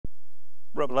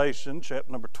Revelation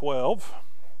chapter number 12.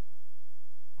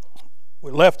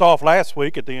 We left off last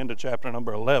week at the end of chapter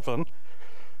number 11.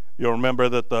 You'll remember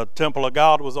that the temple of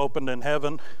God was opened in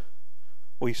heaven.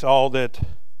 We saw that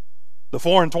the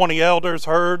 4 and 20 elders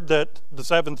heard that the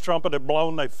seventh trumpet had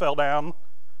blown. They fell down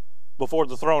before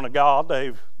the throne of God.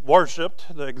 They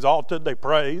worshiped, they exalted, they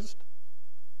praised.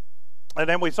 And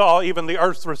then we saw even the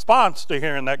earth's response to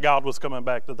hearing that God was coming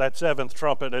back, that seventh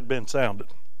trumpet had been sounded.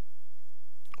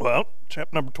 Well,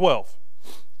 chapter number 12.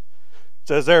 It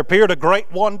says, there appeared a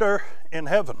great wonder in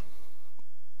heaven.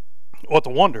 What's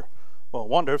a wonder? Well, a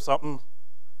wonder is something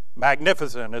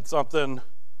magnificent. It's something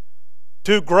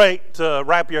too great to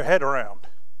wrap your head around.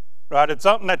 Right? It's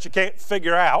something that you can't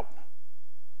figure out.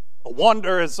 A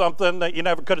wonder is something that you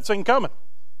never could have seen coming.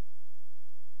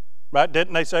 Right?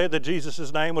 Didn't they say that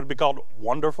Jesus' name would be called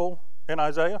Wonderful in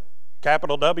Isaiah?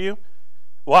 Capital W.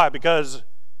 Why? Because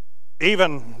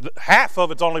even half of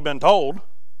it's only been told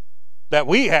that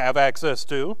we have access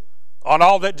to on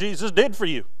all that Jesus did for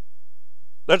you.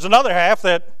 There's another half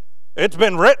that it's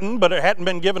been written, but it hadn't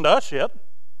been given to us yet.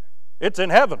 It's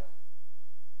in heaven.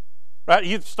 Right?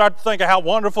 You start to think of how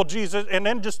wonderful Jesus, and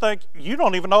then just think, you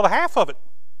don't even know the half of it.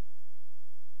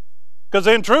 Because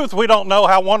in truth, we don't know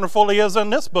how wonderful he is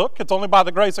in this book. It's only by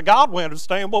the grace of God we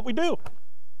understand what we do.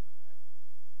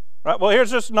 Right? Well, here's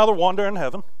just another wonder in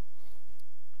heaven.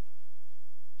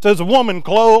 It says, a woman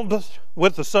clothed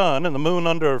with the sun and the moon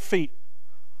under her feet,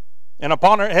 and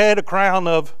upon her head a crown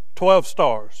of 12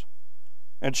 stars.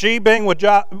 And she, being with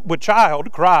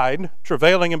child, cried,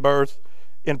 travailing in birth,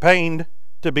 in pain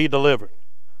to be delivered.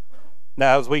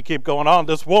 Now, as we keep going on,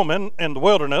 this woman in the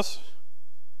wilderness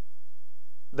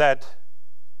that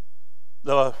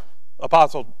the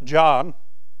Apostle John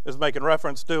is making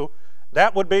reference to,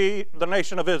 that would be the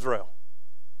nation of Israel.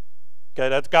 Okay,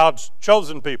 that's God's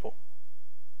chosen people.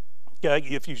 Okay,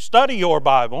 if you study your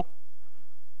Bible,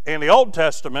 in the Old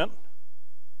Testament,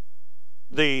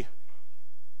 the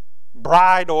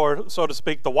bride, or so to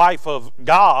speak, the wife of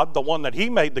God, the one that he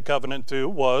made the covenant to,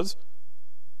 was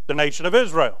the nation of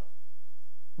Israel.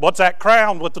 What's that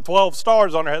crown with the 12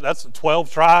 stars on her head? That's the 12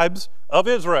 tribes of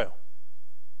Israel.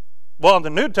 Well, in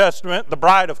the New Testament, the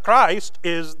bride of Christ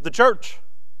is the church.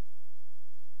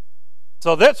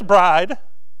 So this bride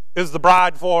is the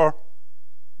bride for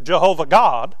Jehovah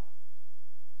God.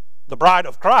 The bride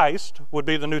of Christ would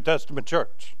be the New Testament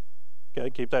church. Okay,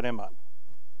 keep that in mind.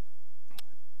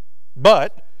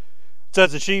 But it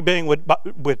says that she, being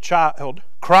with child,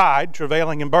 cried,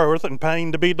 travailing in birth, and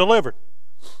pain to be delivered.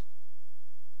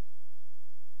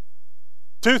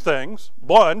 Two things.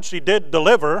 One, she did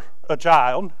deliver a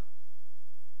child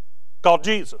called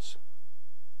Jesus.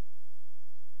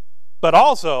 But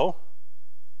also,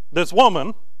 this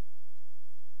woman,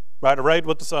 right, arrayed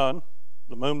with the sun,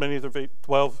 the moon beneath her feet,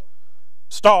 12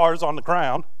 stars on the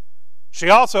crown, she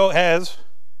also has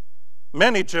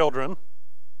many children,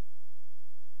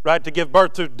 right, to give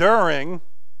birth to during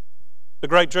the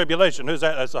Great Tribulation. Who's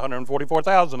that? That's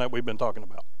 144,000 that we've been talking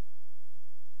about.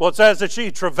 Well, it says that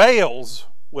she travails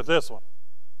with this one.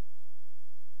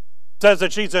 It says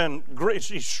that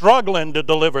she's struggling to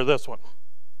deliver this one.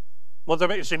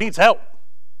 Well, she needs help.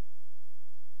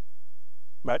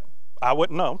 But I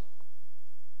wouldn't know,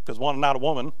 because one, not a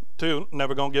woman, two,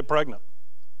 never going to get pregnant.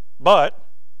 But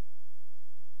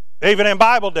even in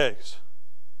Bible days,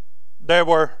 there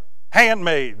were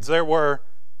handmaids, there were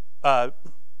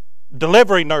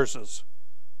delivery nurses.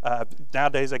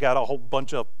 Nowadays they got a whole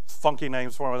bunch of funky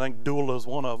names for them. I think doula is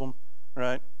one of them,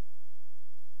 right?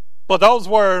 But those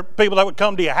were people that would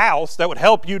come to your house that would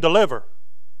help you deliver.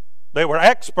 They were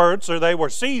experts, or they were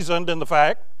seasoned in the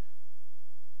fact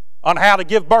on how to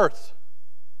give birth.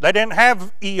 They didn't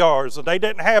have ERs, and they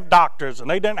didn't have doctors, and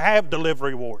they didn't have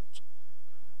delivery wards.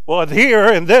 Well, here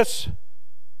in this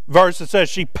verse it says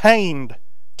she pained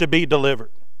to be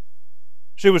delivered.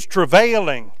 She was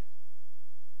travailing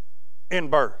in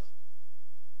birth.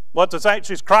 What's it say?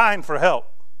 She's crying for help.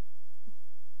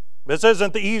 This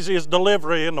isn't the easiest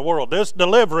delivery in the world. This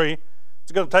delivery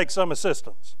is going to take some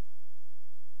assistance.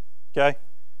 Okay?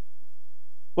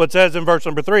 What it says in verse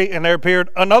number 3, and there appeared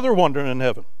another wonder in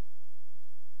heaven.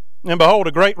 And behold,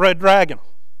 a great red dragon,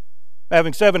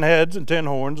 having 7 heads and 10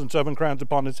 horns and 7 crowns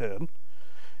upon his head.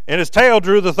 And his tail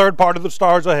drew the third part of the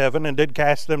stars of heaven, and did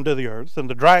cast them to the earth. And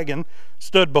the dragon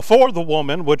stood before the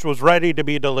woman, which was ready to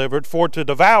be delivered, for to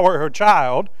devour her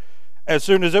child as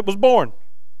soon as it was born.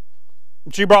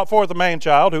 And she brought forth a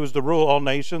man-child, who was to rule all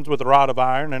nations with a rod of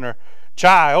iron. And her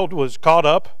child was caught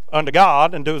up unto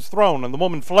God and to his throne. And the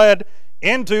woman fled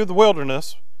into the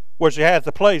wilderness, where she hath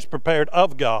the place prepared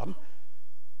of God,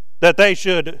 that they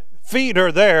should feed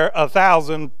her there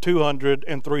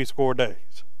 1,260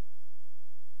 days.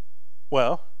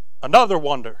 Well, another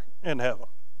wonder in heaven.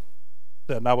 Is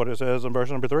that not what it says in verse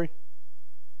number 3?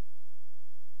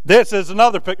 This is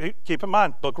another picture. Keep in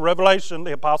mind, book of Revelation,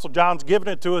 the Apostle John's giving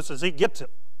it to us as he gets it.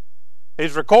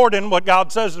 He's recording what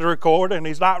God says to record, and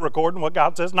he's not recording what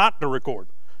God says not to record.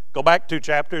 Go back 2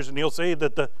 chapters and you'll see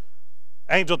that the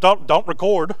angels don't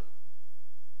record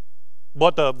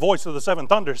what the voice of the seventh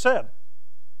thunder said.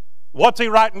 What's he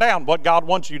writing down? What God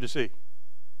wants you to see.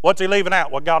 What's he leaving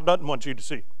out? What God doesn't want you to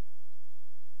see.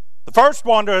 The first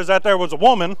wonder is that there was a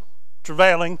woman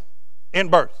travailing in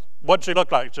birth. What did she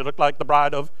look like? She looked like the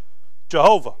bride of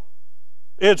Jehovah,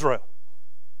 Israel.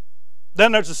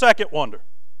 Then there's the second wonder.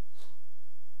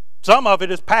 Some of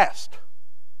it is past.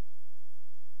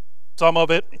 Some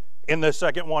of it in this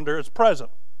second wonder is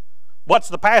present. What's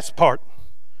the past part?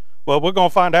 Well, we're going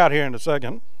to find out here in a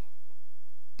second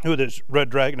who this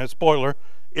red dragon is. Spoiler,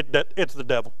 it's the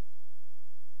devil.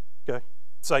 Okay,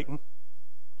 Satan.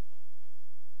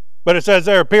 But it says,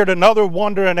 there appeared another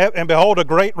wonder, and behold, a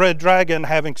great red dragon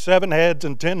having 7 heads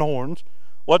and 10 horns.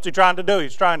 What's he trying to do?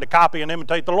 He's trying to copy and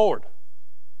imitate the Lord.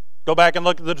 Go back and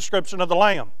look at the description of the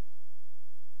Lamb.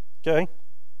 Okay?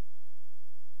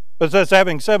 But it says,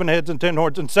 having 7 heads and 10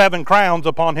 horns and 7 crowns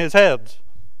upon his heads.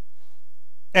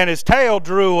 And his tail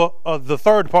drew the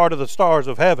third part of the stars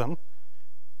of heaven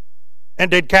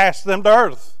and did cast them to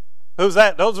earth. Who's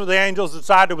that? Those are the angels that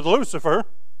sided with Lucifer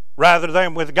rather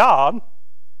than with God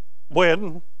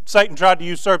when Satan tried to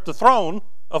usurp the throne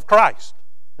of Christ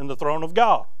and the throne of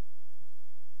God.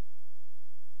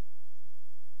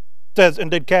 It says,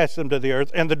 and did cast them to the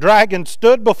earth. And the dragon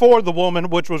stood before the woman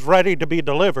which was ready to be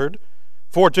delivered,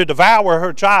 for to devour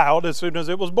her child as soon as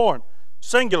it was born.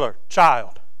 Singular,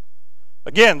 child.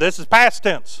 Again, this is past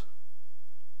tense.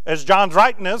 As John's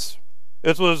writing this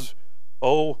was,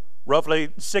 roughly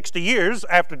 60 years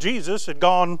after Jesus had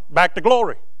gone back to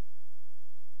glory.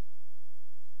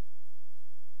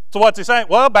 So what's he saying?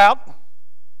 Well, about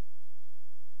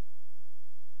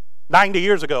 90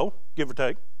 years ago, give or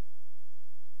take,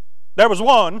 there was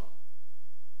one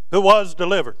who was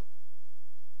delivered.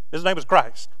 His name was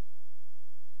Christ.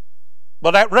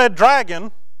 But that red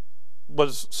dragon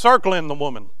was circling the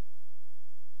woman,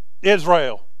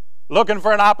 Israel, looking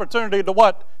for an opportunity to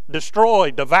what?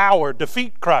 Destroy, devour,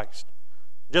 defeat Christ.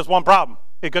 Just one problem.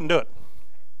 He couldn't do it.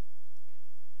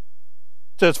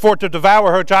 It says, for to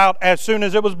devour her child as soon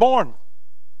as it was born.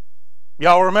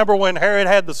 Y'all remember when Herod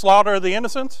had the slaughter of the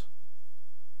innocents?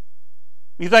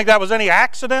 You think that was any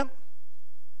accident?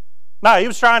 No, he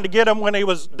was trying to get him when he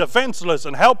was defenseless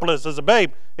and helpless as a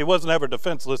babe. He wasn't ever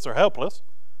defenseless or helpless.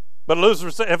 But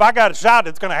Lucifer said, if I got a shot,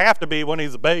 it's going to have to be when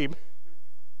he's a babe.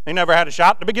 He never had a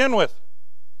shot to begin with.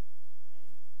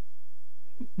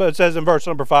 But it says in verse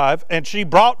number 5, and she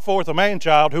brought forth a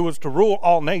man-child who was to rule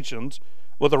all nations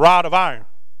with a rod of iron.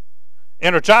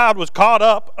 And her child was caught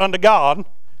up unto God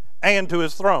and to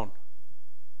his throne.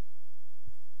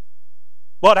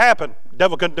 What happened? The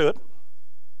devil couldn't do it.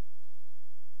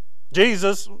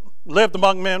 Jesus lived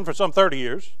among men for some 30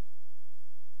 years.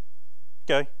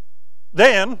 Okay.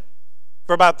 Then,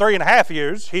 for about 3.5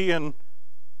 years, he and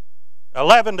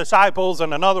 11 disciples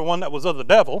and another one that was of the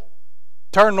devil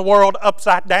turned the world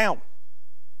upside down.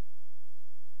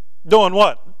 Doing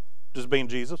what? Just being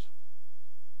Jesus.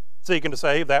 Seeking to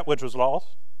save that which was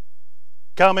lost.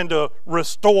 Coming to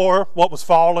restore what was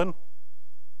fallen.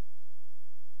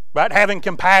 Right? Having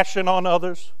compassion on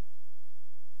others.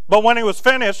 But when he was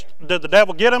finished, did the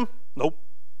devil get him? Nope.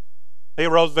 He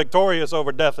arose victorious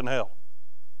over death and hell.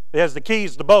 He has the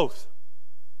keys to both.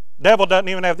 The devil doesn't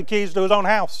even have the keys to his own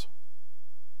house.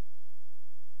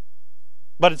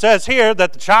 But it says here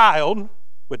that the child,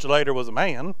 which later was a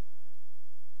man,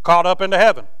 caught up into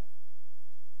heaven.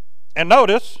 And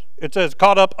notice, it says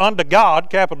caught up unto God,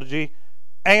 capital G,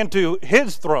 and to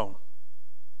his throne.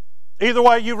 Either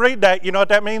way you read that, you know what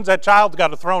that means? That child's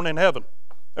got a throne in heaven.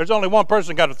 There's only one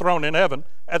person got a throne in heaven.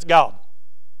 That's God.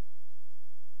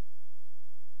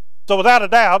 So without a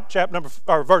doubt,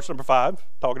 verse number 5,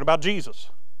 talking about Jesus.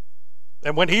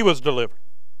 And when he was delivered.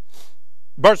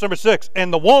 Verse number 6,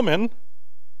 and the woman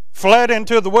fled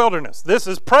into the wilderness. This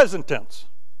is present tense.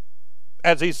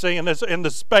 As he's seeing this in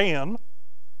the span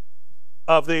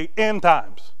of the end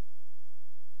times.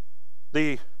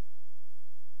 The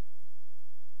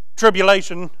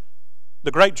tribulation,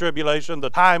 the great tribulation, the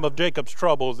time of Jacob's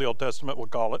trouble, as the Old Testament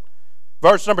would call it.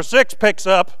 Verse number 6 picks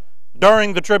up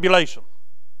during the tribulation.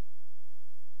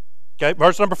 Okay,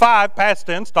 verse number 5, past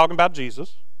tense, talking about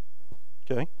Jesus.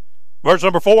 Okay, verse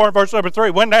number 4 and verse number 3,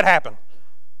 when did that happen?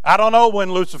 I don't know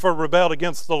when Lucifer rebelled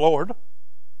against the Lord.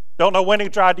 Don't know when he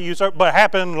tried to usurp, but it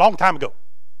happened a long time ago.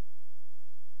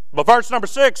 But verse number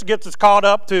 6 gets us caught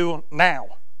up to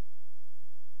now.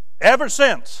 Ever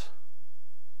since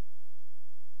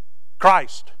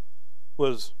Christ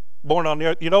was born on the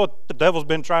earth, you know what the devil's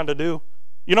been trying to do?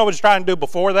 You know what he's trying to do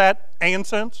before that and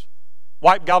since?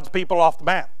 Wipe God's people off the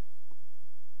map.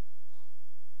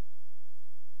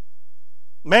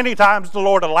 Many times the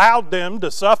Lord allowed them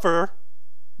to suffer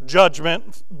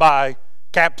judgment by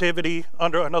captivity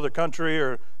under another country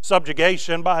or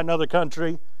subjugation by another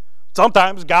country.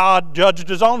 Sometimes God judged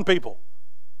his own people.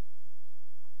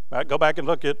 Right, go back and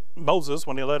look at Moses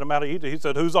when he led them out of Egypt. He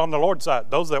said, who's on the Lord's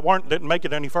side? Those that weren't didn't make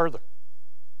it any further.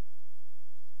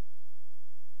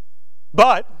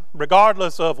 But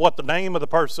regardless of what the name of the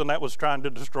person that was trying to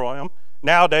destroy them,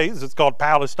 nowadays it's called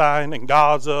Palestine and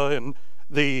Gaza and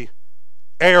the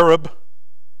Arab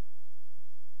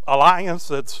alliance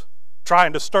that's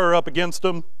trying to stir up against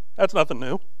them. That's nothing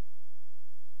new.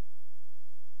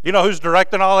 You know who's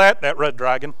directing all that? That red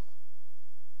dragon.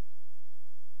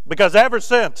 Because ever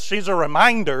since, she's a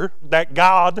reminder that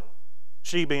God,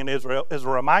 she being Israel, is a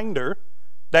reminder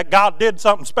that God did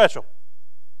something special.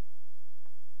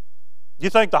 You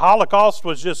think the Holocaust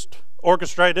was just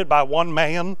orchestrated by one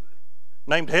man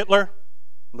named Hitler?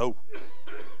 No.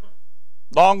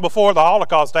 Long before the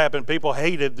Holocaust happened, people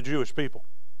hated the Jewish people.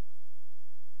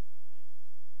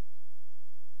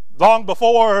 Long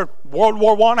before World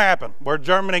War I happened, where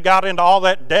Germany got into all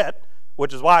that debt,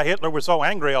 which is why Hitler was so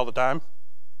angry all the time.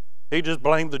 He just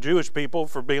blamed the Jewish people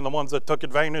for being the ones that took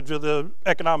advantage of the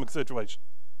economic situation.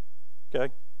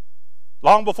 Okay?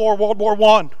 Long before World War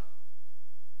I,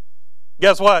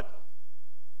 guess what?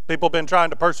 People have been trying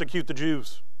to persecute the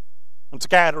Jews and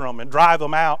scatter them and drive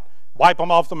them out, wipe them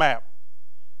off the map.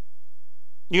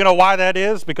 You know why that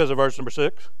is? Because of verse number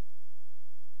 6.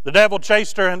 The devil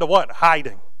chased her into what?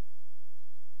 Hiding.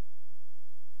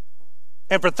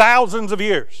 And for thousands of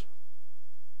years,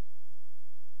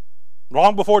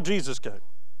 long before Jesus came,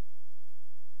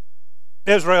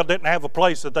 Israel didn't have a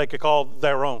place that they could call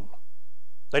their own.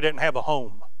 They didn't have a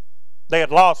home. They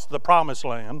had lost the promised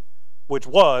land, which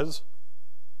was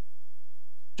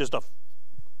just a,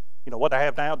 what they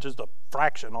have now, just a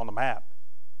fraction on the map.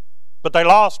 But they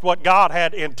lost what God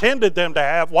had intended them to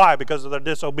have. Why? Because of their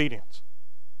disobedience.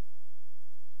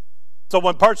 So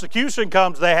when persecution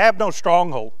comes, they have no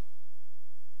stronghold.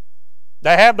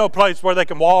 They have no place where they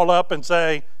can wall up and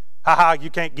say, ha,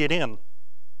 you can't get in.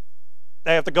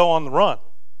 They have to go on the run.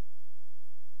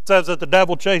 It says that the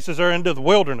devil chases her into the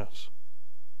wilderness,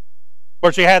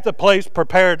 where she hath a place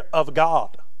prepared of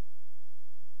God.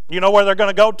 You know where they're going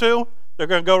to go to? They're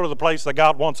going to go to the place that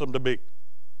God wants them to be.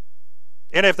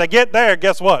 And if they get there,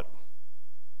 guess what?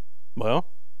 Well,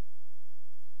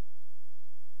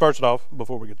 first off,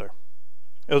 before we get there,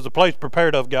 it was a place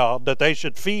prepared of God that they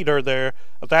should feed her there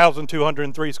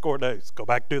 1,203 score days. Go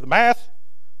back, do the math.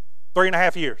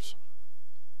 3.5 years.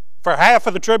 For half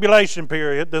of the tribulation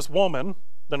period, this woman,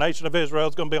 the nation of Israel,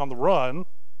 is going to be on the run.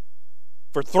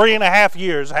 For 3.5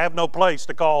 years, have no place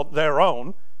to call their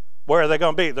own. Where are they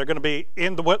going to be? They're going to be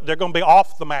they're going to be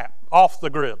off the map, off the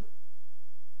grid,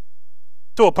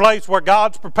 to a place where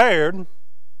God's prepared,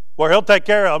 where He'll take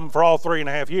care of them for all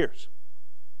 3.5 years.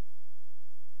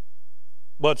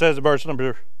 Well, it says in verse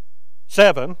number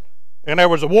 7, and there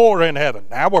was a war in heaven.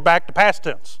 Now we're back to past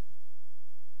tense.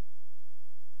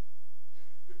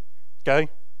 Okay?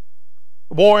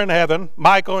 War in heaven.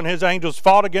 Michael and his angels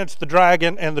fought against the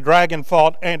dragon, and the dragon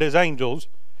fought and his angels,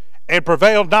 and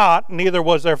prevailed not, neither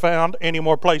was there found any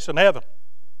more place in heaven.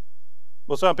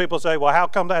 Well, some people say, well, how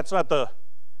come that's not the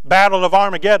Battle of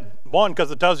Armageddon? One,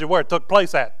 because it tells you where it took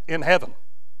place at, in heaven.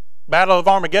 Battle of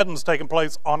Armageddon is taking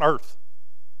place on earth.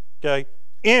 Okay?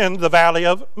 In the valley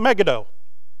of Megiddo.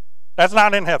 That's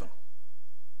not in heaven.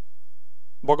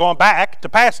 We're going back to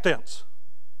past tense.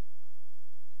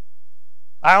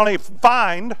 I only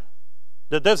find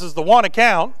that this is the one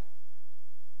account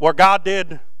where God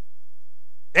did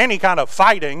any kind of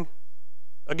fighting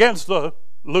against the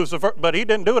Lucifer, but He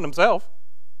didn't do it Himself.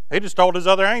 He just told His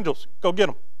other angels, go get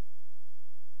them.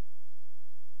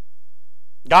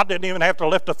 God didn't even have to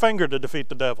lift a finger to defeat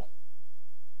the devil.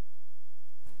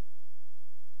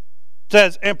 It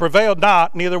says, and prevailed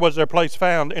not, neither was their place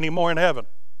found any more in heaven.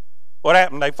 What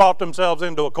happened? They fought themselves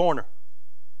into a corner.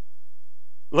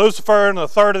 Lucifer and a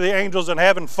third of the angels in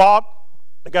heaven fought.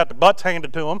 They got the butts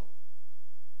handed to them.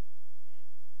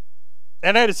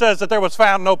 And then it says that there was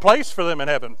found no place for them in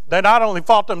heaven. They not only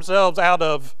fought themselves out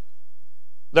of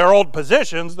their old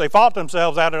positions, they fought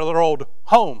themselves out of their old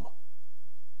home.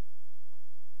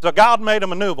 So God made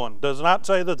them a new one. Does not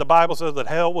say that the Bible says that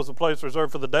hell was a place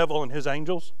reserved for the devil and his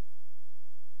angels?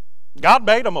 God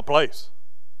made them a place.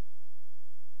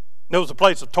 It was a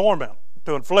place of torment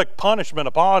to inflict punishment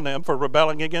upon them for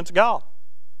rebelling against God.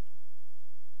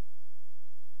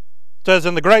 It says,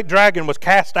 and the great dragon was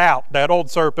cast out, that old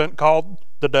serpent called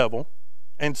the devil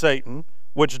and Satan,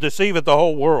 which deceiveth the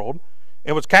whole world,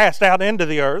 and was cast out into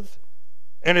the earth,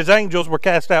 and his angels were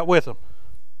cast out with him.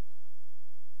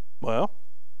 Well,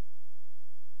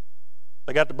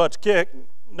 they got the butts kicked,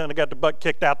 and then they got the butt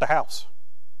kicked out the house.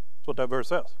 That's what that verse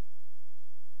says.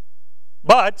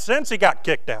 But since he got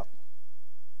kicked out,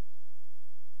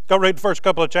 go read the first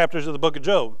couple of chapters of the book of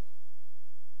Job.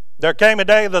 There came a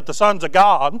day that the sons of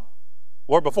God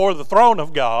were before the throne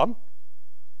of God,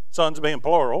 sons being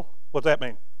plural. What's that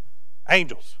mean?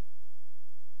 Angels.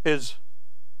 His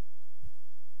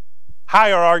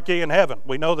hierarchy in heaven.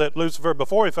 We know that Lucifer,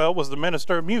 before he fell, was the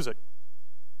minister of music.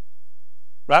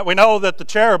 Right? We know that the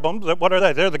cherubims, what are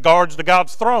they? They're the guards to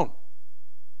God's throne.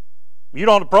 You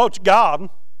don't approach God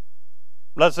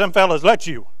unless them fellas let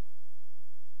you.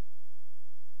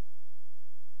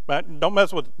 Right? Don't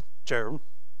mess with cherub.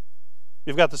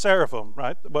 You've got the seraphim,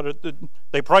 right? But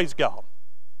they praise God.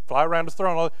 Fly around his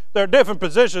throne. There are different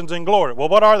positions in glory. Well,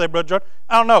 what are they, Brother John?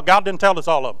 I don't know. God didn't tell us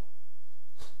all of them.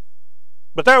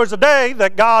 But there was a day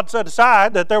that God set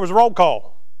aside that there was roll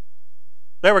call.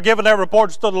 They were giving their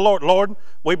reports to the Lord. Lord,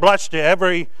 we blessed you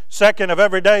every second of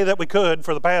every day that we could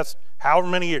for the past however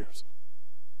many years.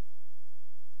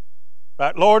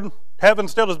 Right, Lord,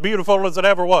 heaven's still as beautiful as it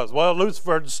ever was. Well,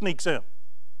 Lucifer sneaks in.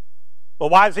 Well,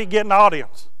 why is he getting the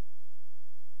audience?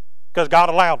 Because God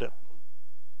allowed it.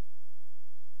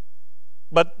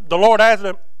 But the Lord asked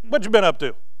him, what you been up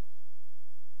to?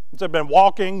 He said, been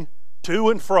walking to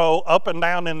and fro, up and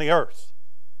down in the earth.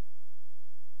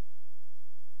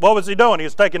 What was he doing? He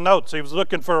was taking notes. He was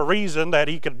looking for a reason that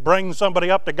he could bring somebody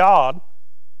up to God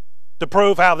to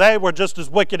prove how they were just as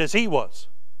wicked as he was,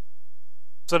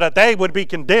 so that they would be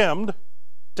condemned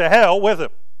to hell with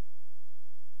him.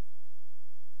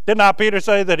 Did not Peter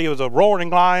say that he was a roaring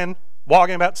lion,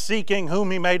 walking about seeking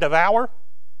whom he may devour?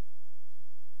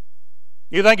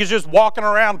 You think he's just walking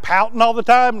around pouting all the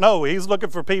time? No, he's looking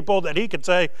for people that he could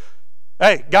say,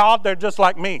 hey, God, they're just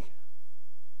like me.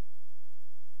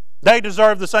 They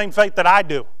deserve the same fate that I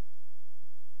do.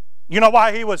 You know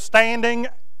why he was standing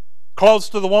close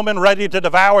to the woman ready to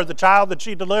devour the child that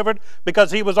she delivered? Because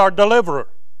he was our deliverer.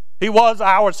 He was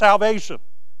our salvation.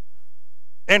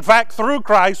 In fact, through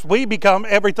Christ, we become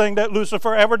everything that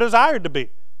Lucifer ever desired to be.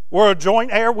 We're a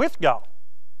joint heir with God.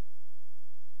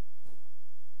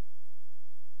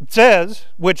 It says,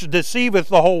 which deceiveth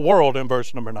the whole world in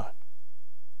verse number 9.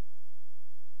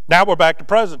 Now we're back to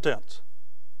present tense.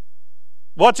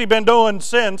 What's he been doing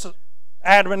since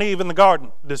Adam and Eve in the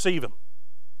garden? Deceiving.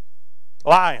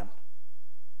 Lying.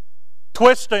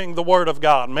 Twisting the word of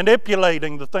God.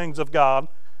 Manipulating the things of God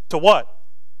to what?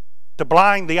 To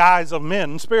blind the eyes of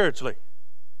men spiritually.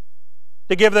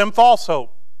 To give them false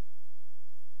hope.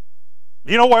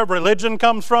 You know where religion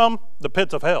comes from? The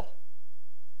pits of hell.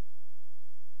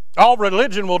 All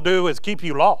religion will do is keep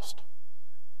you lost.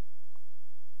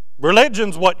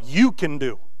 Religion's what you can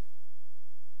do.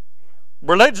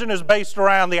 Religion is based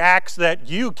around the acts that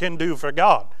you can do for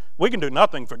God. We can do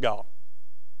nothing for God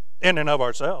in and of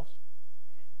ourselves.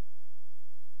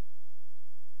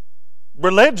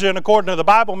 Religion, according to the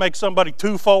Bible, makes somebody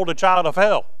twofold a child of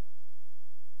hell.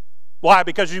 Why?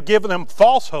 Because you give them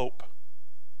false hope.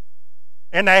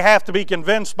 And they have to be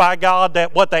convinced by God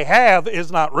that what they have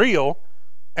is not real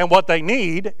and what they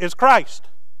need is Christ.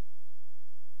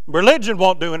 Religion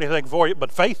won't do anything for you,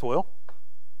 but faith will.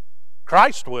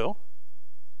 Christ will.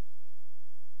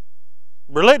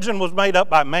 Religion was made up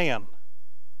by man.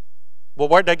 Well,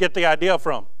 where'd they get the idea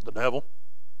from? The devil.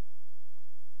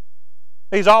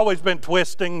 He's always been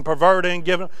twisting, perverting,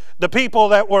 giving. The people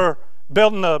that were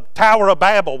building the Tower of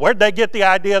Babel, where'd they get the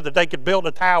idea that they could build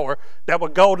a tower that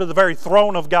would go to the very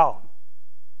throne of God?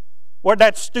 Where'd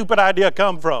that stupid idea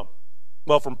come from?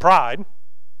 Well, from pride.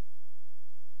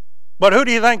 But who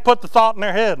do you think put the thought in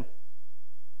their head?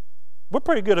 We're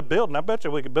pretty good at building. I bet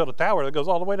you we could build a tower that goes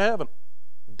all the way to heaven.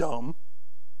 Dumb.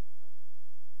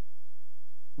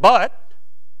 But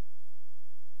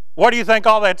where do you think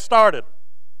all that started?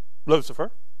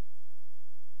 Lucifer.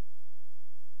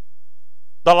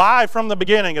 The lie from the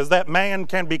beginning is that man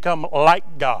can become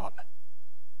like God.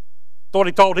 That's what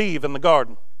he told Eve in the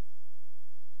garden.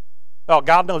 Oh,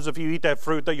 God knows if you eat that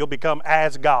fruit that you'll become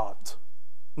as gods,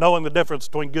 knowing the difference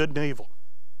between good and evil.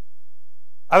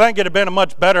 I think it'd have been a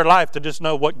much better life to just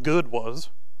know what good was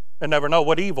and never know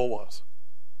what evil was.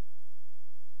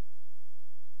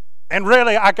 And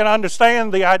really, I can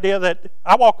understand the idea that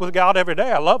I walk with God every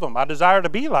day. I love Him. I desire to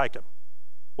be like Him.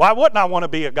 Why wouldn't I want to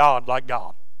be a God like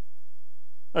God?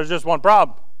 There's just one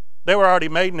problem. They were already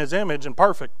made in His image and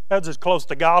perfect. That's as close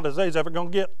to God as they's ever going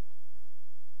to get.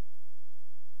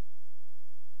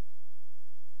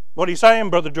 What are you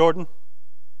saying, Brother Jordan?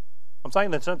 I'm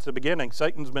saying that since the beginning,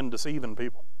 Satan's been deceiving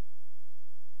people.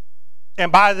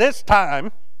 And by this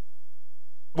time,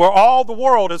 where all the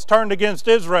world is turned against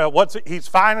Israel, he's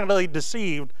finally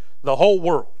deceived the whole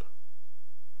world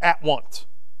at once.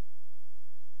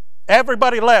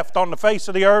 Everybody left on the face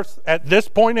of the earth at this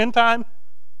point in time,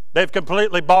 they've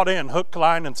completely bought in, hook,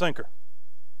 line, and sinker.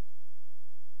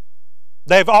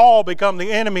 They've all become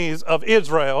the enemies of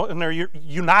Israel, and they're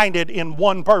united in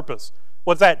one purpose.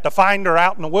 What's that? To find her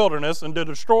out in the wilderness and to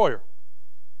destroy her.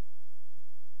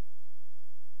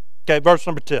 Okay, verse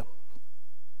number 10.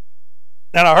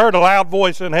 And I heard a loud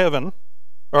voice in heaven,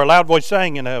 or a loud voice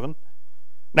saying in heaven,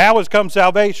 now has come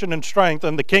salvation and strength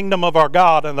and the kingdom of our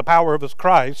God and the power of His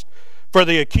Christ. For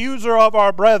the accuser of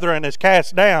our brethren is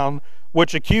cast down,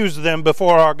 which accused them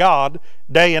before our God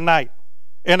day and night.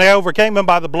 And they overcame him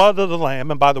by the blood of the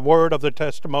Lamb and by the word of their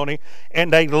testimony,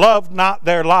 and they loved not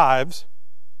their lives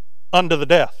unto the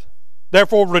death.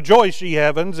 Therefore rejoice, ye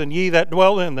heavens, and ye that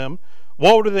dwell in them.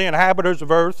 Woe to the inhabitants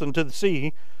of earth and to the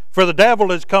sea, for the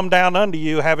devil is come down unto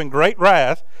you, having great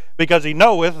wrath, because he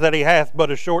knoweth that he hath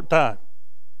but a short time.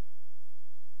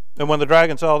 And when the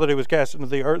dragon saw that he was cast into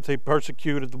the earth, he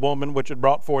persecuted the woman which had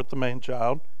brought forth the man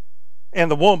child.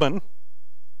 And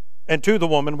to the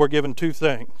woman were given two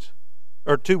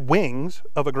wings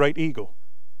of a great eagle,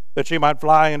 that she might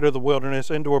fly into the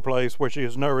wilderness, into a place where she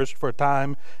is nourished for a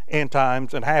time and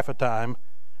times and half a time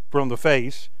from the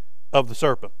face of the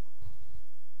serpent.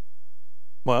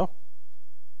 Well,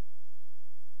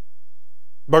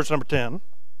 verse number 10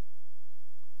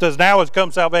 says, now has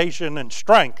come salvation and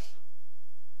strength.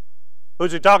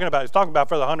 Who's he talking about? He's talking about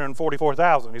for the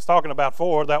 144,000. He's talking about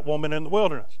for that woman in the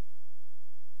wilderness.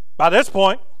 By this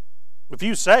point, if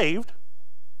you saved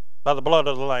by the blood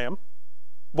of the Lamb,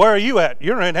 where are you at?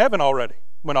 You're in heaven already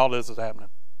when all this is happening.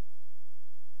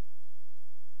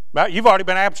 Right? You've already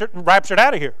been raptured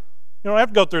out of here. You don't have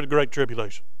to go through the great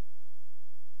tribulation.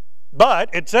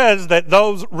 But it says that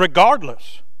those,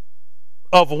 regardless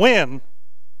of when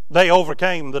they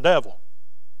overcame the devil,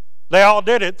 they all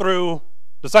did it through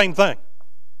the same thing.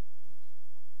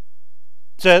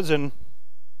 It says in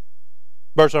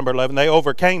verse number 11, they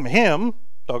overcame him,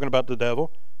 talking about the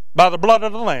devil, by the blood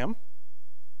of the Lamb,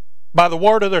 by the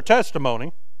word of their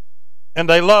testimony, and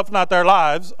they loved not their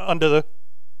lives unto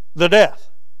the death.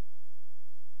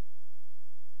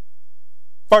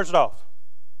 First off,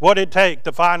 what did it take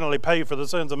to finally pay for the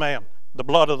sins of man? The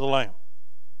blood of the Lamb.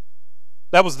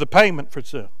 That was the payment for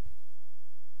sin.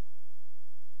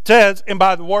 It says, and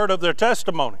by the word of their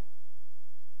testimony.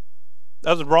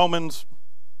 Doesn't Romans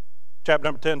chapter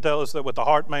number 10 tell us that with the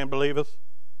heart man believeth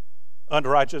unto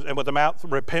righteousness, and with the mouth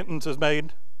repentance is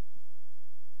made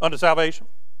unto salvation?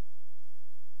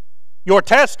 Your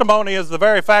testimony is the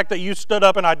very fact that you stood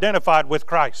up and identified with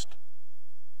Christ.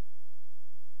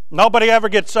 Nobody ever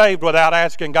gets saved without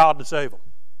asking God to save them.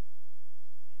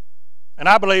 And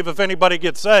I believe if anybody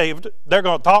gets saved, they're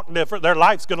going to talk different. Their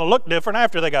life's going to look different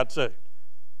after they got saved,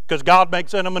 because God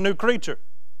makes in them a new creature.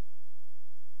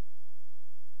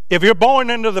 If you're born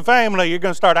into the family, you're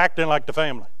going to start acting like the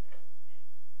family.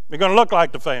 You're going to look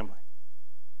like the family.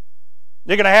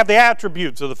 You're going to have the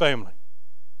attributes of the family.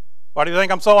 Why do you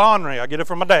think I'm so ornery? I get it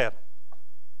from my dad.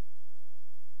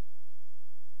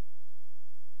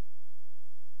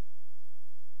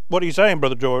 What are you saying,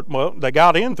 Brother Jordan? Well, they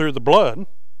got in through the blood,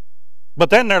 but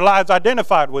then their lives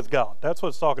identified with God. That's what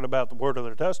it's talking about, the word of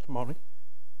their testimony.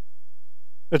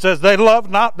 It says, they loved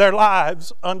not their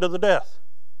lives unto the death.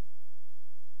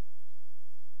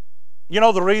 You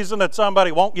know the reason that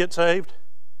somebody won't get saved?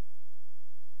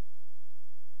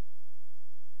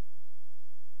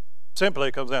 Simply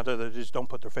it comes down to they just don't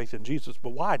put their faith in Jesus. But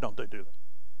why don't they do that?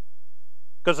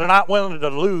 Because they're not willing to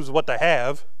lose what they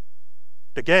have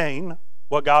to gain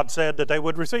what God said that they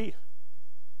would receive.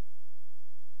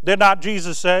 Did not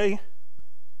Jesus say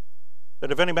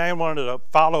that if any man wanted to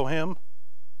follow him,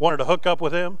 wanted to hook up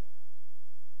with him,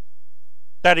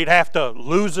 that he'd have to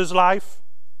lose his life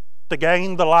to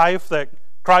gain the life that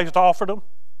Christ offered him?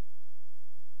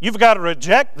 You've got to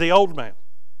reject the old man.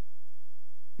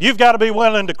 You've got to be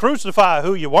willing to crucify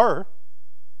who you were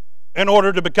in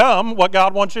order to become what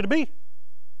God wants you to be.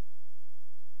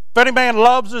 If any man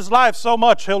loves his life so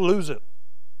much, he'll lose it.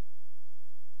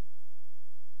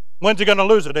 When's he going to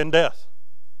lose it? In death.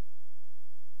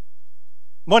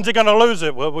 When's he going to lose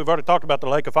it? Well, we've already talked about the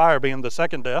lake of fire being the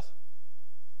second death.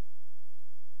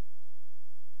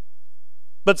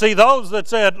 But see, those that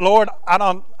said, Lord,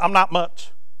 I'm not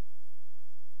much.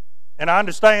 And I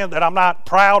understand that I'm not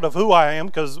proud of who I am,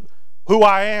 because who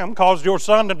I am caused your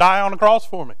son to die on the cross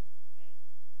for me.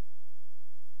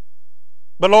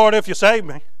 But Lord, if you save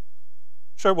me,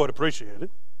 sure would appreciate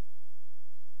it.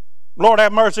 Lord,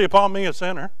 have mercy upon me, a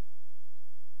sinner.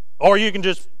 Or you can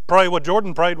just pray what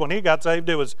Jordan prayed when he got saved.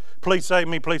 It was, please save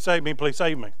me, please save me, please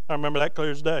save me. I remember that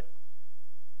clear as day.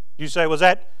 You say,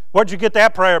 where'd you get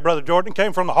that prayer, Brother Jordan? It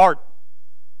came from the heart.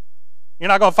 You're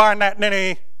not going to find that in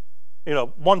any,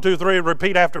 1, 2, 3,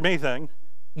 repeat after me thing.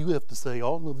 You have to say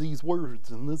all of these words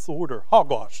in this order.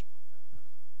 Hogwash.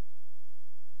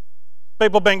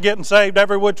 People have been getting saved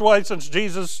every which way since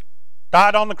Jesus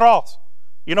died on the cross.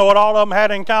 You know what all of them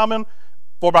had in common?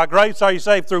 For by grace are you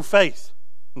saved through faith.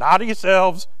 Not of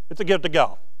yourselves, it's a gift of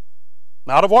God.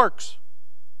 Not of works.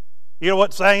 You know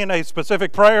what saying a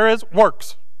specific prayer is?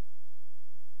 Works.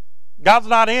 God's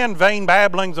not in vain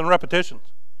babblings and repetitions.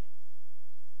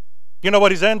 You know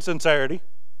what He's in? Sincerity.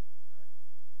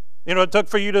 You know what it took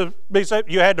for you to be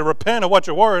saved? You had to repent of what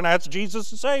you were and ask Jesus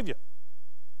to save you,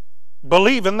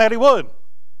 believing that He would.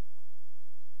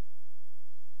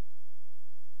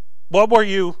 What were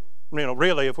you,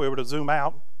 really, if we were to zoom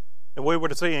out and we were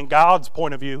to see in God's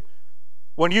point of view,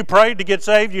 when you prayed to get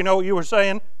saved, you know what you were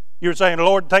saying? You were saying,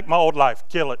 Lord, take my old life,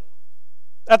 kill it.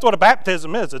 That's what a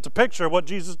baptism is. It's a picture of what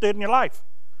Jesus did in your life.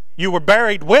 You were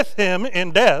buried with Him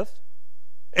in death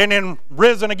and then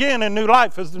risen again in new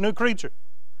life as the new creature.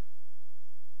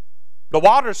 The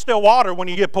water is still water when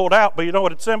you get pulled out, but you know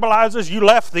what it symbolizes? You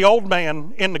left the old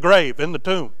man in the grave, in the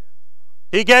tomb.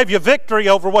 He gave you victory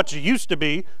over what you used to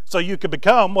be so you could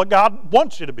become what God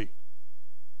wants you to be.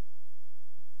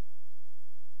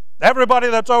 Everybody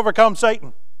that's overcome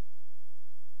Satan,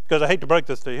 because I hate to break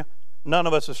this to you, none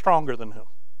of us is stronger than him.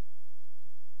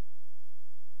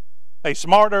 He's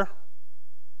smarter,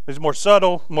 he's more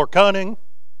subtle, more cunning.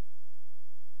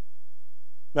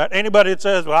 Now, anybody that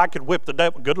says, well, I could whip the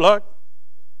devil, good luck.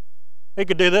 He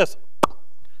could do this.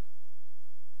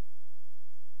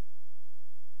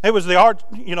 It was the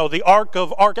ark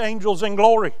of archangels in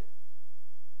glory.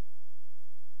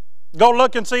 Go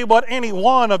look and see what any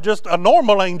one of just a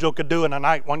normal angel could do in a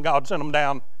night when God sent them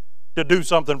down to do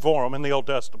something for them in the Old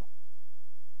Testament.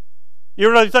 You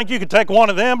really think you could take one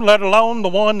of them, let alone the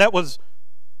one that was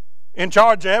in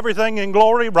charge of everything in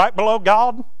glory right below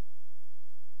God?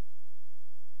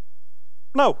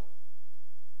 No.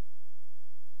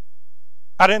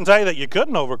 I didn't say that you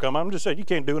couldn't overcome. I'm just saying you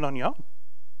can't do it on your own.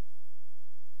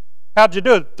 How'd you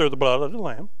do it? Through the blood of the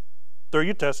Lamb, through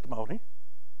your testimony,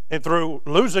 and through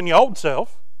losing your old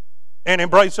self and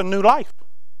embracing new life.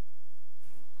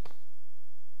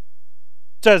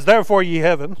 It says, therefore, ye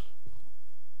heavens,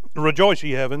 rejoice,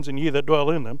 ye heavens, and ye that dwell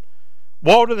in them.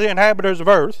 Woe to the inhabitants of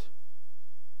earth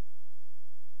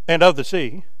and of the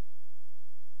sea,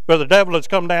 for the devil has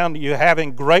come down to you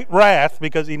having great wrath,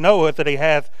 because he knoweth that he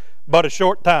hath but a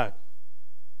short time.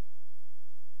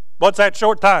 What's that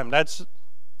short time? That's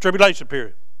tribulation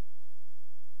period.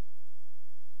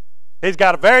 He's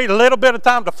got a very little bit of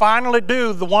time to finally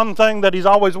do the one thing that he's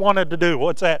always wanted to do.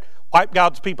 What's that? Wipe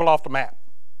God's people off the map.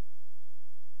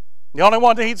 The only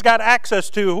one that he's got access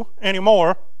to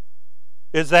anymore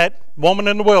is that woman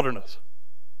in the wilderness.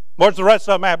 Where's the rest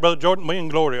of them at, Brother Jordan? We in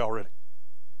glory already.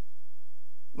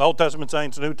 The Old Testament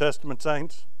saints, New Testament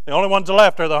saints. The only ones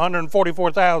left are the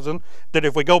 144,000 that,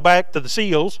 if we go back to the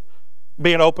seals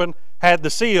being open, had the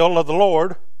seal of the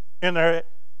Lord in their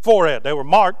forehead. They were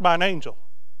marked by an angel.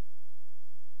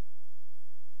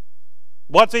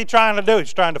 What's he trying to do?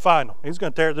 He's trying to find them. He's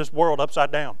going to tear this world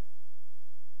upside down.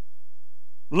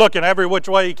 Looking every which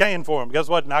way he can for them. Guess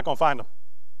what? Not going to find them.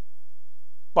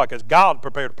 Why? Because God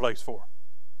prepared a place for them.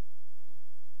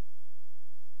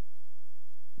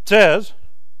 It says,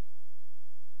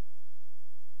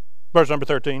 verse number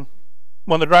 13,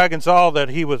 when the dragon saw that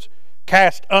he was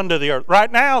cast under the earth.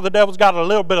 Right now, the devil's got a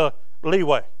little bit of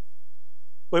leeway.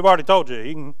 We've already told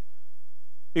you.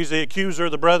 He's the accuser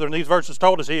of the brethren. These verses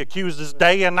told us he accuses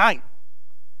day and night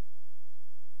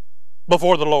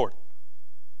before the Lord.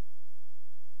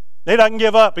 He doesn't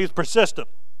give up. He's persistent.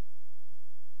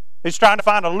 He's trying to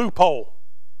find a loophole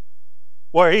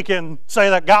where he can say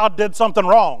that God did something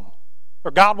wrong,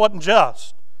 or God wasn't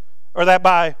just, or that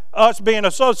by us being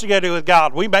associated with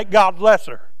God, we make God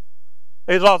lesser.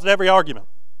 He's lost every argument.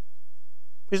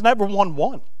 He's never won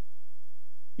one.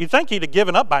 You'd think he'd have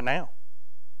given up by now.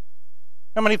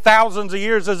 How many thousands of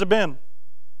years has it been?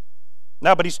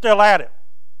 No, but he's still at it.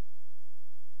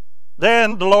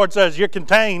 Then the Lord says, you're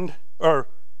contained or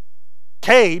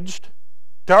caged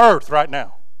to earth right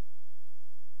now.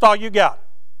 That's all you got.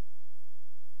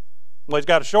 Well, he's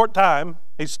got a short time.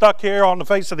 He's stuck here on the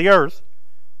face of the earth.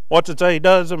 What's it say he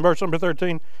does in verse number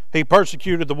 13? He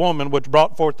persecuted the woman which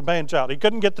brought forth the man-child. He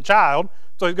couldn't get the child,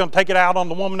 so he's going to take it out on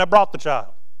the woman that brought the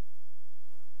child.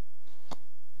 It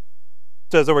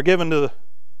says they were given to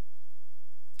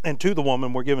the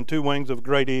woman were given 2 wings of a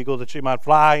great eagle, that she might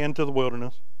fly into the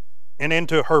wilderness and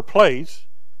into her place,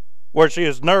 where she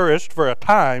is nourished for a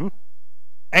time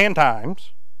and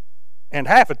times and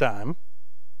half a time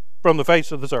from the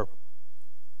face of the serpent.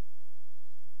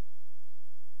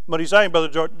 What he's saying, Brother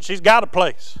Jordan, she's got a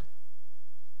place.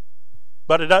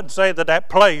 But it doesn't say that that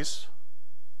place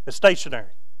is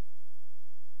stationary.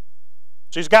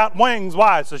 She's got wings.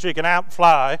 Why? So she can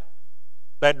outfly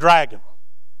that dragon.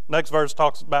 Next verse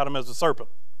talks about him as a serpent.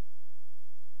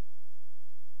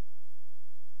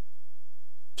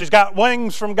 She's got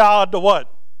wings from God to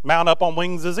what? Mount up on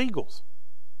wings as eagles.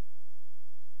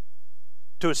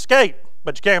 To escape,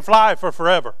 but you can't fly for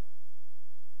forever.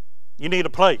 You need a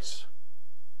place.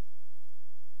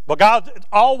 But God's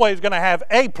always going to have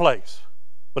a place.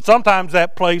 But sometimes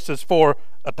that place is for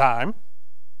a time.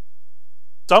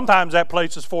 Sometimes that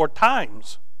place is for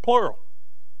times, plural.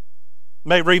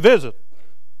 May revisit.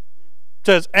 It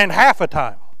says, and half a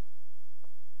time.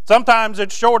 Sometimes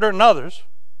it's shorter than others.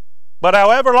 But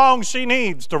however long she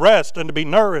needs to rest and to be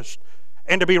nourished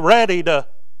and to be ready to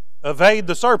evade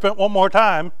the serpent one more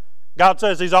time, God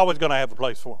says he's always going to have a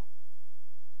place for him.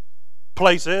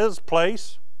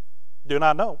 Place, do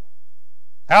not know.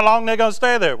 How long are they going to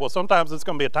stay there? Well, sometimes it's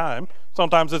going to be a time.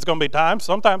 Sometimes it's going to be time.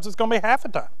 Sometimes it's going to be half a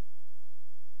time.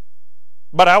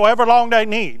 But however long they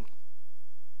need,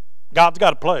 God's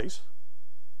got a place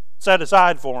set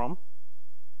aside for them.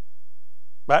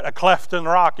 Right? A cleft in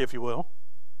the rock, if you will.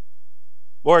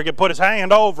 Where he can put his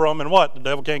hand over them and what? The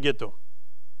devil can't get to them.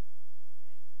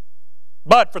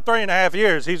 But for 3.5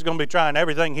 years, he's going to be trying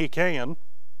everything he can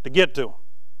to get to them.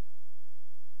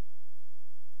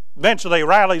 Eventually, he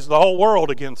rallies the whole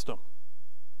world against him.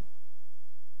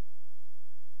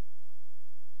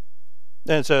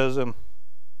 Then it says in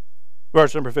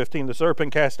verse number 15, the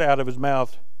serpent cast out of his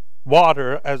mouth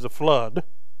water as a flood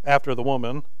after the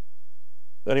woman,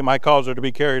 that he might cause her to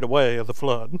be carried away of the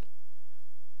flood.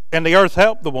 And the earth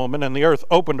helped the woman, and the earth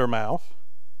opened her mouth.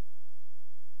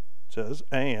 It says,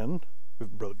 and, if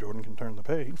Brother Jordan can turn the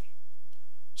page,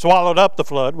 swallowed up the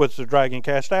flood which the dragon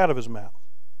cast out of his mouth.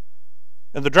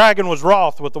 And the dragon was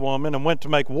wroth with the woman, and went to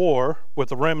make war with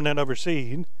the remnant of her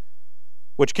seed,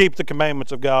 which keep the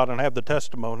commandments of God and have the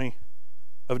testimony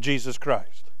of Jesus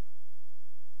Christ.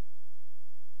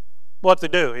 What's he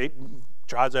do? He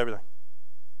tries everything.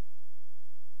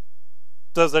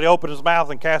 It says that he opened his mouth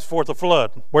and cast forth a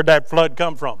flood. Where'd that flood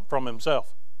come from? From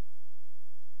himself.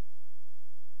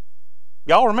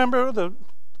 Y'all remember the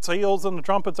seals and the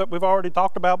trumpets that we've already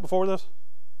talked about before this?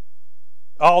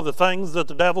 All the things that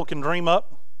the devil can dream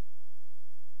up.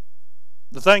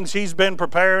 The things he's been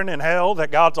preparing in hell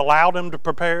that God's allowed him to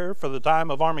prepare for the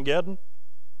time of Armageddon.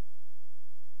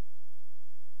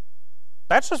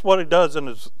 That's just what he does in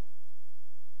his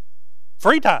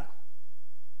free time.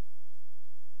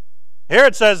 Here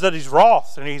it says that he's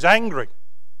wroth and he's angry.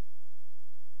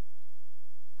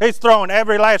 He's throwing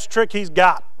every last trick he's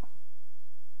got.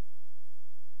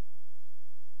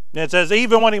 And it says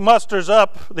even when he musters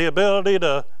up the ability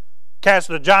to cast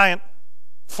a giant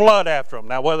flood after him.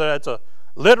 Now whether that's a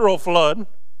literal flood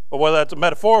or whether that's a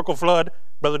metaphorical flood,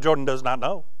 Brother Jordan does not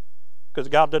know, because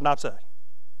God did not say.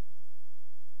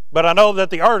 But I know that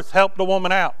the earth helped the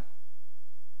woman out.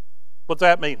 What's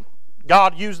that mean?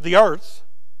 God used the earth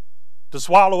to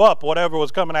swallow up whatever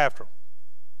was coming after him.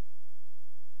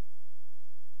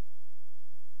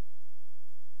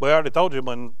 We already told you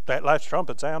when that last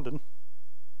trumpet sounded,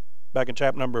 back in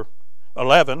chapter number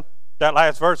 11, that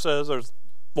last verse says there's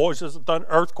voices of thunder,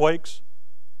 earthquakes.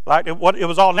 Like it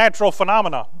was all natural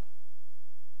phenomenon.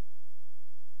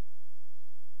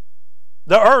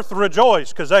 The earth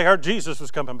rejoiced because they heard Jesus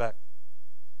was coming back.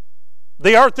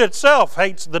 The earth itself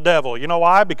hates the devil. You know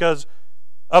why? Because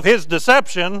of his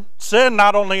deception, sin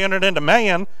not only entered into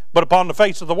man, but upon the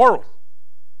face of the world.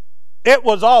 It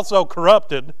was also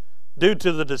corrupted due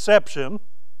to the deception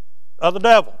of the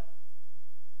devil.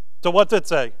 So what's it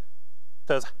say? It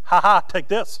says, ha ha, take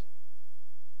this.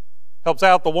 Helps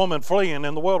out the woman fleeing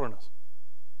in the wilderness.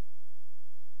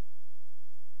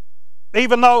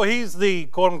 Even though he's the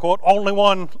quote-unquote only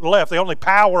one left, the only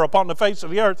power upon the face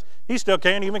of the earth, he still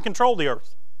can't even control the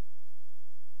earth.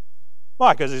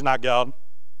 Why? Because he's not God.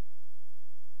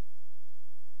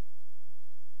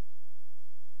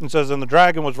 It says, and the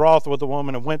dragon was wroth with the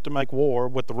woman and went to make war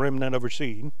with the remnant of her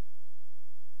seed,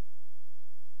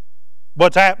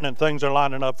 What's happening? Things are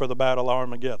lining up for the battle of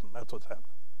Armageddon. That's what's happening.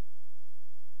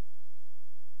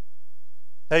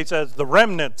 He says, the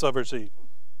remnants of her seed.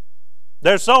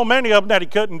 There's so many of them that he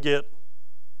couldn't get.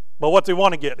 But what's he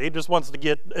want to get? He just wants to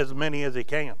get as many as he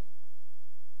can.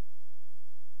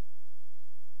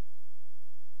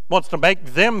 Wants to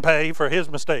make them pay for his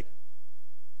mistake.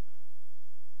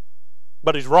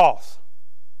 But he's wroth,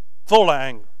 full of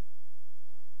anger.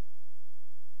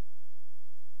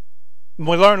 And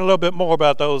we learn a little bit more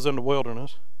about those in the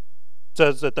wilderness. It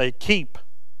says that they keep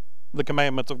the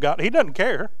commandments of God. He doesn't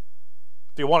care.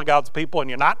 If you're one of God's people and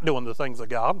you're not doing the things of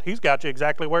God, he's got you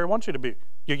exactly where he wants you to be.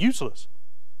 You're useless.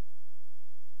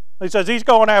 He says he's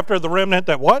going after the remnant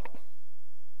that what?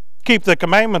 Keep the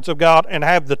commandments of God and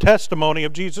have the testimony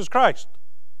of Jesus Christ.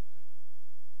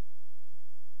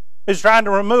 He's trying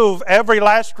to remove every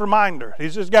last reminder.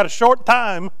 He's just got a short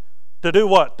time to do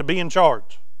what? To be in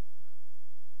charge.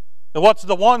 And what's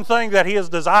the one thing that he has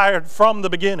desired from the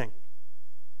beginning?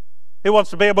 He wants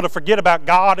to be able to forget about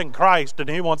God and Christ, and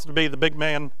he wants to be the big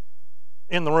man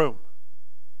in the room.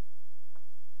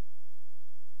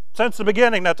 Since the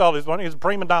beginning, that's all he's wanted. He's a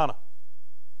prima donna.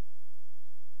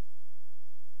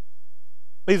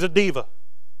 He's a diva.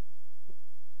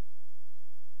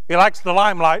 He likes the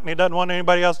limelight, and he doesn't want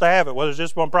anybody else to have it. Well, there's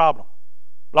just one problem.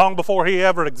 Long before he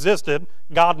ever existed,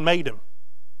 God made him.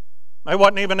 He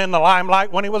wasn't even in the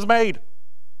limelight when he was made.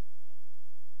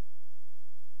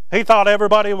 He thought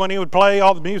everybody, when he would play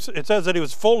all the music, it says that he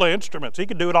was full of instruments. He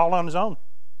could do it all on his own.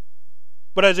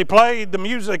 But as he played the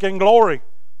music in glory,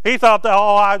 he thought that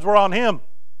all eyes were on him.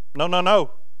 No, no,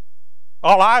 no.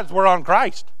 All eyes were on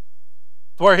Christ.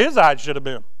 It's where his eyes should have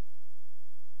been.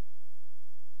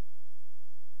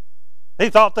 He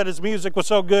thought that his music was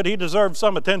so good he deserved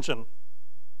some attention.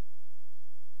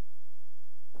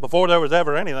 Before there was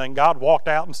ever anything, God walked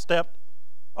out and stepped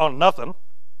on nothing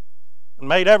and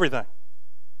made everything.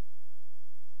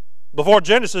 Before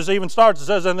Genesis even starts, it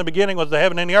says in the beginning was the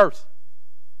heaven and the earth.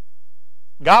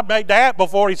 God made that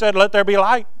before he said, let there be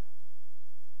light.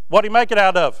 What did he make it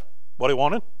out of? What he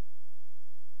wanted.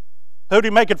 Who did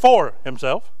he make it for?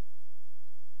 Himself.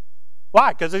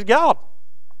 Why? Because he's God.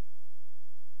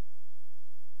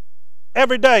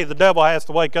 Every day the devil has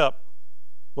to wake up.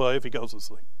 Well, if he goes to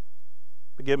sleep.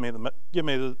 But give me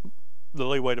the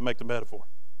leeway to make the metaphor.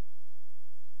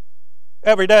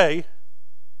 Every day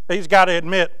he's got to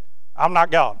admit, I'm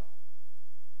not God.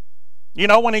 You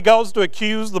know, when he goes to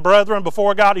accuse the brethren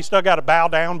before God, he's still got to bow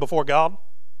down before God.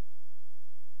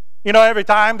 You know, every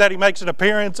time that he makes an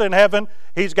appearance in heaven,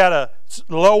 he's got to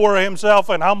lower himself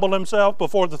and humble himself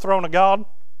before the throne of God.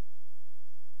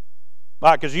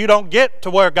 Why? Because you don't get to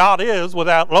where God is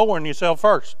without lowering yourself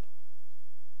first.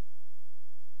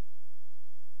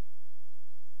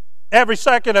 Every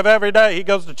second of every day, he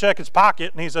goes to check his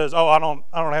pocket and he says, oh, I don't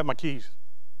have my keys.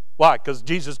 Why? Because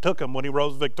Jesus took them when he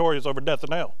rose victorious over death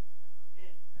and hell.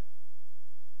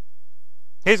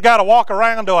 He's got to walk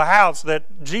around to a house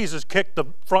that Jesus kicked the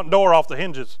front door off the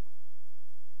hinges.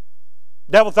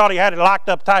 The devil thought he had it locked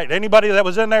up tight. Anybody that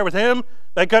was in there with him,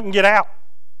 they couldn't get out.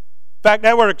 In fact,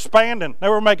 they were expanding. They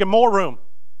were making more room.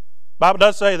 The Bible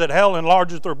does say that hell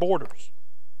enlarges their borders.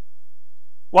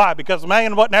 Why? Because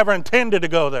man wasn't ever intended to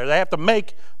go there. They have to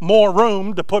make more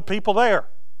room to put people there.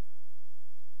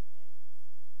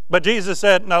 But Jesus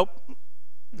said, nope,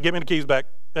 give me the keys back.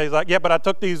 He's like, yeah, but I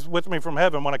took these with me from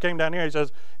heaven when I came down here. He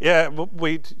says, yeah,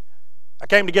 I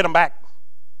came to get them back.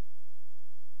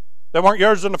 They weren't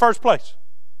yours in the first place.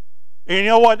 And you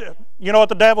know what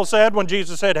the devil said when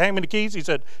Jesus said, hand me the keys? He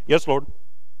said, yes, Lord.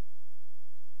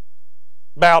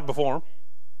 Bowed before him.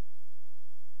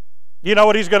 You know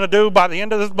what he's going to do by the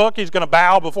end of this book? He's going to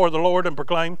bow before the Lord and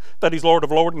proclaim that he's Lord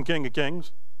of Lords and King of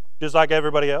Kings, just like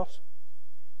everybody else.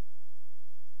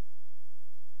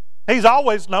 He's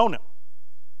always known him.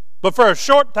 But for a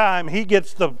short time, he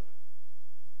gets to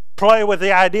play with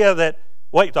the idea that,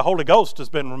 wait, the Holy Ghost has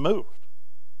been removed.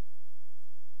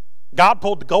 God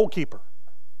pulled the goalkeeper.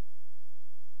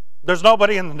 There's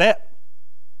nobody in the net.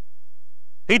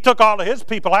 He took all of his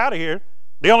people out of here.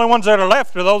 The only ones that are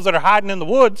left are those that are hiding in the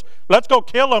woods. Let's go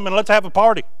kill them and let's have a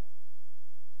party.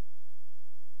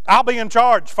 I'll be in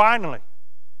charge, finally.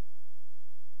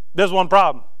 There's one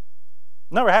problem.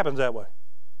 Never happens that way.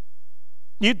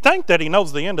 You'd think that he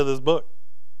knows the end of this book.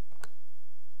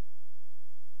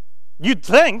 You'd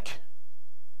think,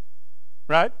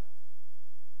 right,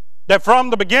 that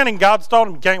from the beginning God's told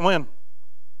him you can't win.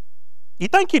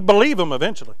 You'd think he'd believe him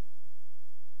eventually.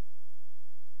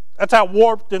 That's how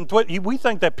warped and twisted. We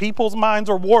think that people's minds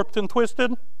are warped and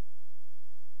twisted.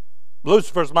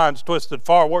 Lucifer's mind's twisted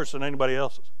far worse than anybody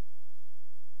else's.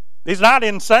 He's not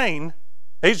insane.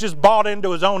 He's just bought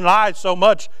into his own lies so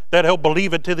much that he'll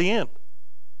believe it to the end.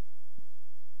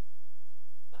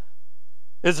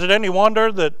 Is it any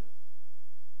wonder that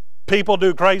people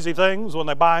do crazy things when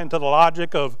they buy into the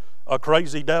logic of a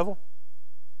crazy devil?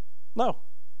 No.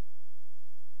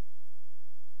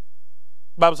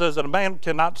 The Bible says that a man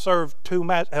cannot serve two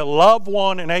masters. He'll love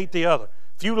one and hate the other.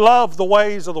 If you love the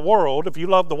ways of the world, if you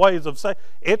love the ways of Satan,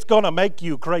 it's going to make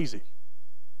you crazy.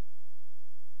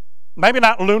 Maybe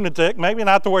not lunatic, maybe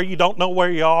not to where you don't know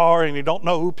where you are and you don't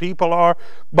know who people are,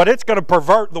 but it's going to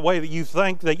pervert the way that you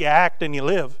think, that you act, and you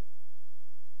live.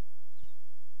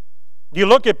 You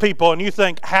look at people and you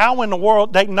think, how in the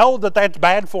world? They know that that's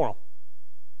bad for them.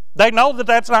 They know that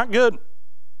that's not good.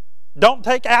 Don't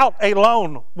take out a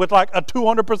loan with like a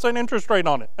 200% interest rate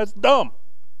on it. That's dumb.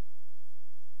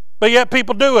 But yet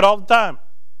people do it all the time.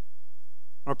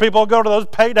 Or people go to those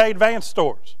payday advance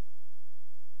stores.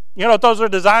 You know what those are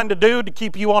designed to do? To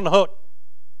keep you on the hook,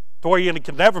 to where you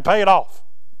can never pay it off.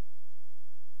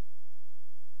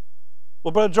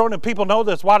 Well, Brother Jordan, if people know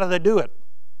this, why do they do it?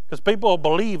 Because people will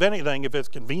believe anything if it's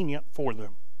convenient for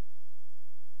them.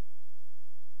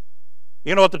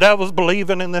 You know what the devil's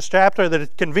believing in this chapter? That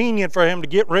it's convenient for him to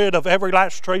get rid of every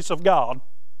last trace of God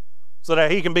so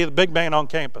that he can be the big man on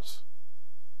campus.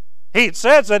 He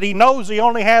says that he knows he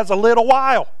only has a little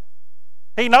while.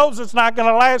 He knows it's not going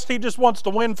to last. He just wants to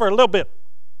win for a little bit.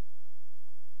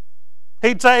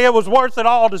 He'd say it was worth it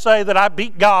all to say that I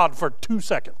beat God for 2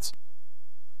 seconds.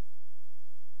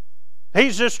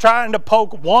 He's just trying to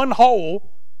poke one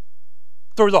hole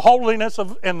through the holiness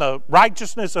of and the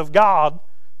righteousness of God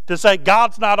to say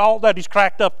God's not all that he's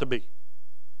cracked up to be.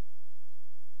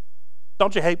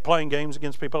 Don't you hate playing games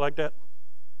against people like that?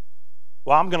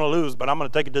 Well, I'm going to lose, but I'm going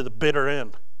to take it to the bitter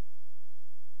end.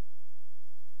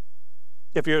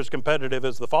 If you're as competitive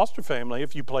as the Foster family,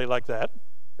 if you play like that,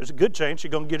 there's a good chance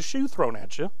you're going to get a shoe thrown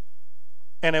at you,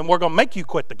 and then we're going to make you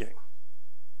quit the game.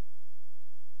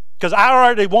 Because I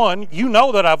already won. You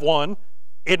know that I've won.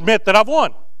 Admit that I've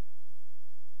won.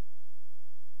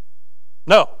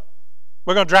 No.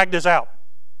 We're going to drag this out.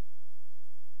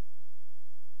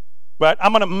 But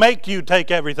I'm going to make you take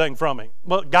everything from me.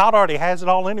 Well, God already has it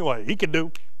all anyway. He can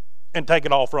do and take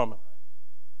it all from him.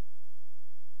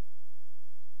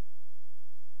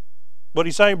 What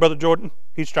he's saying, Brother Jordan,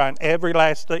 he's trying every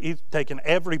last thing. He's taking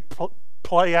every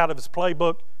play out of his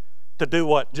playbook to do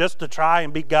what? Just to try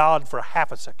and be God for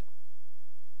half a second.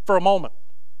 For a moment.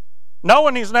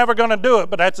 Knowing he's never going to do it,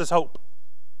 but that's his hope.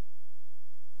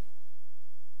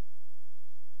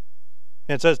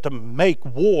 It says to make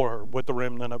war with the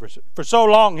remnant of his. For so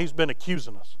long he's been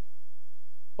accusing us.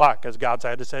 Why? Because God's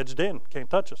had his hedged in. Can't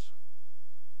touch us.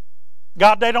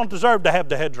 God, they don't deserve to have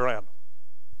the hedge around.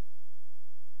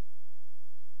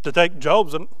 To take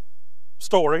Job's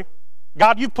story,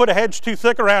 God, you've put a hedge too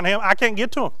thick around him. I can't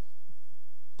get to him.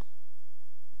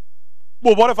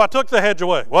 Well, what if I took the hedge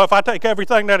away? Well, if I take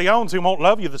everything that he owns, he won't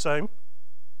love you the same.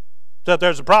 So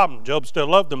there's a problem. Job still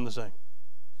loved him the same.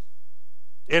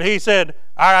 And he said,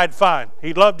 all right, fine.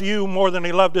 He loved you more than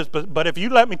he loved us, but if you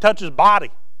let me touch his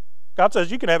body, God says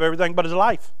you can have everything but his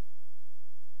life.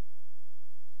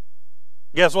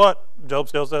 Guess what? Job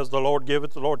still says, the Lord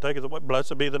giveth, the Lord taketh away.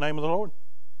 Blessed be the name of the Lord.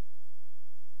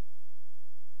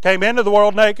 Came into the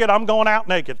world naked, I'm going out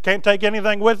naked. Can't take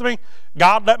anything with me.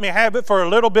 God let me have it for a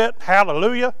little bit.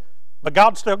 Hallelujah. But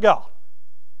God's still God.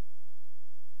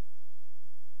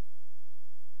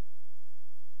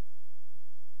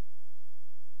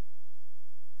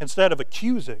 Instead of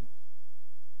accusing,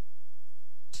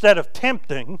 instead of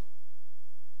tempting,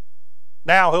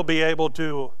 now he'll be able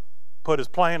to put his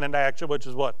plan into action, which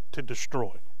is what? To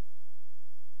destroy.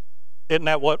 Isn't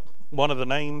that what one of the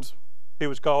names he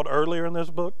was called earlier in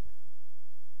this book?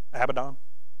 Abaddon,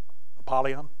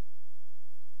 Apollyon.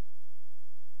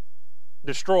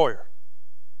 Destroyer.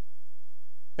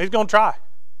 He's going to try.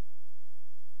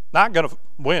 Not going to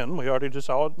win. We already just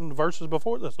saw it in the verses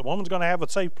before this. The woman's going to have a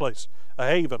safe place, a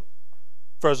haven,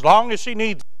 for as long as she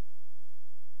needs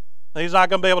it. He's not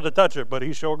going to be able to touch her, but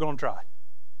he's sure going to try.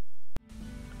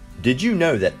 Did you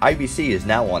know that IBC is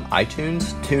now on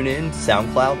iTunes, TuneIn,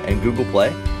 SoundCloud, and Google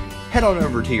Play? Head on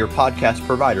over to your podcast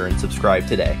provider and subscribe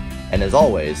today. And as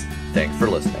always, thanks for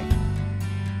listening.